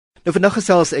Nou vandag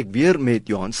gesels ek weer met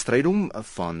Johann Strydom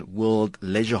van World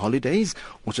Leisure Holidays.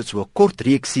 Ons het so 'n kort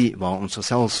reeksie waar ons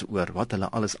gesels oor wat hulle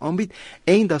alles aanbied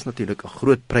en daar's natuurlik 'n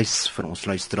groot prys vir ons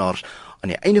luisteraars aan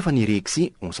die einde van die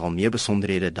reeksie. Ons sal meer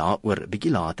besonderhede daaroor 'n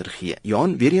bietjie later gee.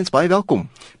 Johann, weer eens baie welkom.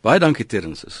 Baie dankie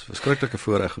Terrance, is verskriklike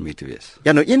voorreg om hier te wees.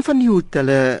 Ja, nou een van die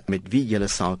hotelle met wie julle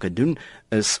sake doen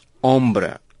is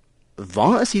Ambre.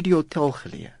 Waar is hierdie hotel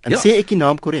geleë? En sê ek die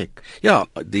naam korrek? Ja,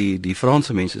 die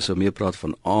Franse mense sou meer praat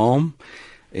van Am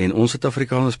en ons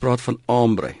Suid-Afrikaners praat van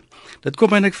Ambre. Dit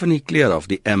kom eintlik van die kleur af,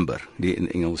 die amber, die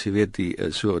in Engels, jy weet,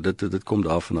 dit kom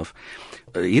daarvan af.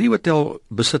 Hierdie hotel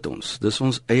besit ons. Dis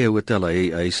ons eie hotel.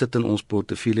 Hy sit in ons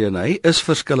portefeulje en hy is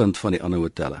verskillend van die ander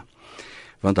hotelle.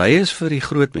 Want hy is vir die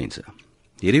groot mense.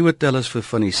 Hierdie hotel is vir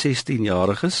van die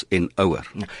 16-jariges en ouer.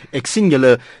 Ek sien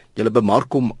julle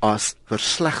bemark hom as vir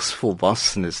slegs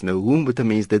volwassenes. Nou hoe moet 'n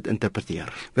mens dit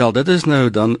interpreteer? Wel, dit is nou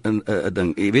dan 'n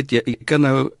ding. Jy weet, jy kan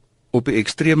nou op die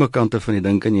ekstreme kante van die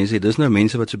ding kan jy sê dis nou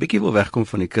mense wat so 'n bietjie wil wegkom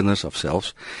van die kinders af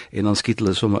selfs en dan skiet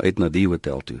hulle sommer uit na die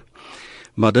hotel toe.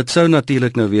 Maar dit sou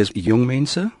natuurlik nou wees jong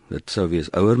mense, dit sou wees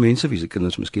ouer mense wie se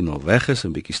kinders miskien al weg is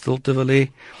en bietjie stilte wil hê.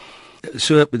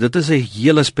 So dit is 'n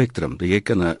hele spektrum. Jy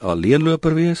kan 'n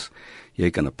alleenloper wees, jy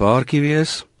kan 'n paartjie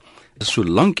wees.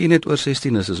 Solank jy net oor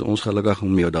 16 is ons gelukkig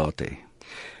om jou daar te hê.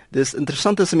 Dis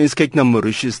interessant as 'n mens kyk na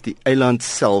Mauritius, die eiland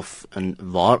self en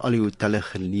waar al die hotelle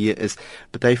geleë is.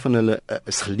 Party van hulle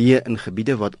is geleë in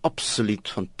gebiede wat absoluut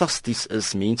fantasties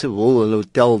is. Mense wil hulle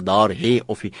hotel daar hê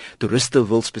of die toeriste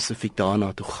wil spesifiek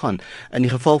daarna toe gaan. In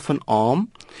die geval van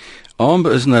Am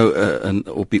is nou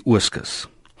op die Ooskus.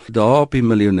 Daar op die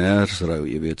miljonairsrou,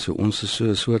 jy weet, so ons is so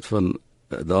 'n soort van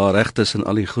daar reg tussen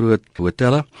al die groot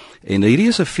hotelle. En hierdie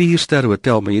is 'n 4-ster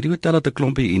hotel, maar hierdie hotel het 'n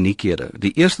klompie uniekhede.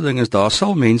 Die eerste ding is daar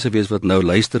sal mense wees wat nou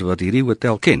luister wat hierdie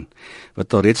hotel ken.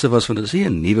 Wat al reeds was van dit is nie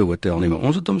 'n nuwe hotel nie, maar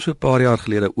ons het hom so 'n paar jaar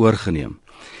gelede oorgeneem.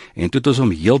 En toe het ons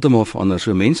hom heeltemal verander.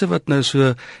 So mense wat nou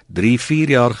so 3-4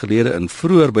 jaar gelede in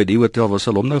vroeër by die hotel was,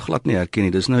 sal hom nou glad nie herken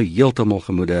nie. Dis nou heeltemal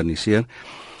gemoderniseer.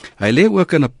 Hy lê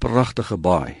ook in 'n pragtige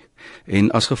baai.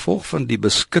 En as gevolg van die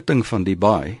beskutting van die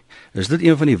baai, is dit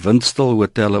een van die windstil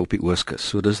hotelle op die Ooskus.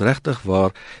 So dis regtig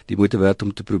waar die moeite werd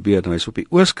om te probeer. Nou hy's op die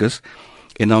Ooskus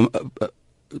en dan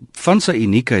van sy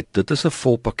uniekheid, dit is 'n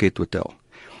volpakket hotel.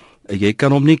 Jy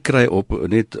kan hom nie kry op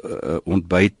net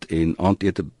ontbyt en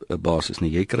aandete basis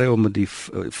nie. Jy kry hom met die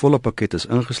volle pakket is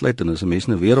ingesluit en as 'n mens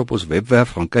nou weer op ons webwerf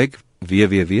gaan kyk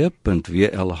www.wlh.co.za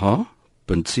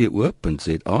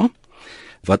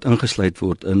wat ingesluit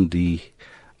word in die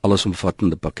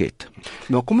allesomvattende pakket.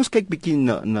 Nou kom ons kyk bietjie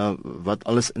na wat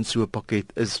alles in so 'n pakket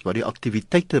is, wat die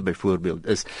aktiwiteite byvoorbeeld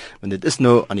is, want dit is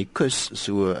nou aan die kus,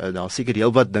 so daar seker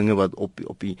heelwat dinge wat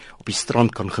op die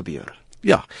strand kan gebeur.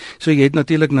 Ja, so jy het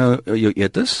natuurlik nou jou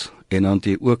etes en dan het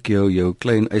jy ook jou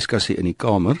klein yskassie in die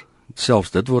kamer,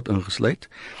 selfs dit word ingesluit.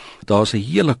 Daar's 'n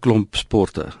hele klomp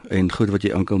sporte en goed wat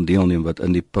jy aan kan deelneem wat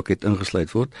in die pakket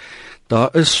ingesluit word.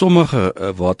 Daar is sommige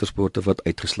watersporte wat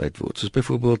uitgesluit word, soos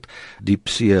byvoorbeeld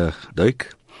diepsee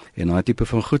duik en daai tipe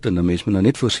van goed en 'n mens moet nou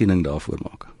net voorsiening daarvoor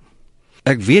maak.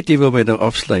 Ek weet jy wil my nou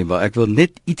afsluit, maar ek wil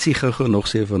net ietsie gou nog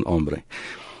sê van Ambre.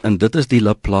 En dit is die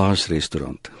La Plage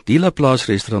restaurant. Die La Plage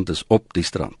restaurant is op die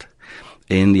strand.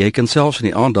 En jy kan selfs in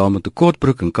die aand daar met 'n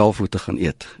kortbroek en kaalvoete gaan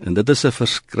eet. En dit is 'n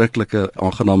verskriklike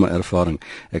aangename ervaring.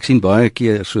 Ek sien baie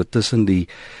keer so tussen die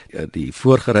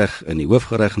voorgereg en die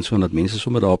hoofgereg en so dat mense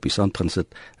sommer daar op die sand gaan sit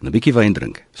en 'n bietjie wyn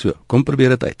drink. So, kom probeer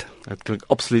dit uit. Dit klink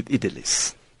absoluut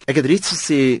idyllies. Ek het reeds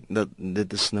gesê dat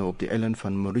dit is nou op die eiland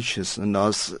van Mauritius en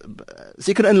daar's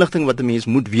seker inligting wat 'n mens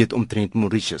moet weet omtrent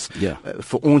Mauritius. Ja.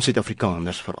 Vir ons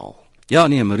Suid-Afrikaners veral. Ja,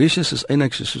 nee, Mauritius is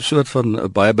eintlik so 'n soort van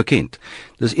baie bekend.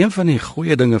 Dis een van die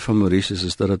goeie dinge van Mauritius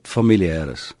is dat dit familiêr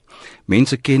is.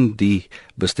 Mense ken die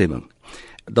bestemming.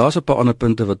 Daar's 'n paar ander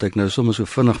punte wat ek nou sommer so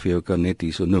vinnig vir jou kan net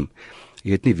hierso noem.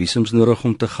 Jy het nie visums nodig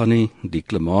om te gaan nie. Die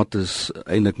klimaat is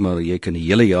eintlik maar jy kan die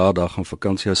hele jaar daar gaan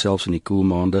vakansie selfs in die koel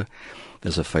maande.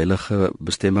 Dis 'n veilige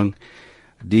bestemming.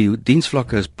 Die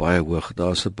diensvlakke is baie hoog.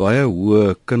 Daar's 'n baie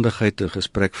hoë kundigheid en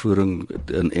gesprekvoering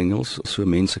in Engels, so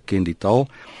mense ken die taal.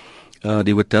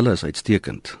 Die hotel is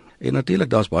uitstekend. En natuurlik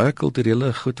daar's baie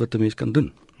kulturele goed wat 'n mens kan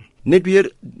doen. Net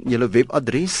weer julle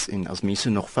webadres en as mense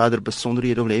nog verder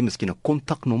besonderhede wil hê, miskien 'n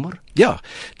kontaknommer? Ja,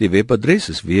 die webadres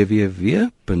is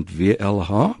www.wlh.co.za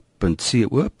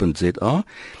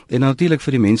en natuurlik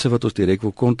vir die mense wat ons direk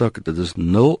wil kontak, dit is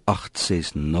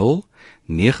 0860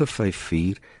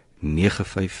 954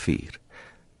 954.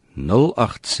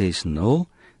 0860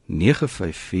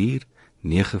 954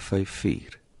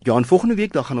 954. Johann, volgende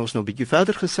week dan gaan ons nou 'n bietjie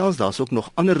verder gesels. Daar's ook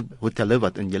nog ander hotelle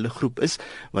wat in julle groep is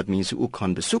wat mense ook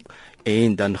gaan besoek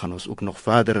en dan gaan ons ook nog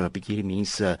verder 'n bietjie die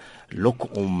mense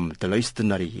lok om te luister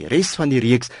na die res van die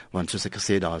reeks want soos ek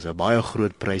gesê daar's 'n baie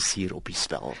groot prys hier op die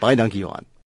spel. Baie dankie Johann.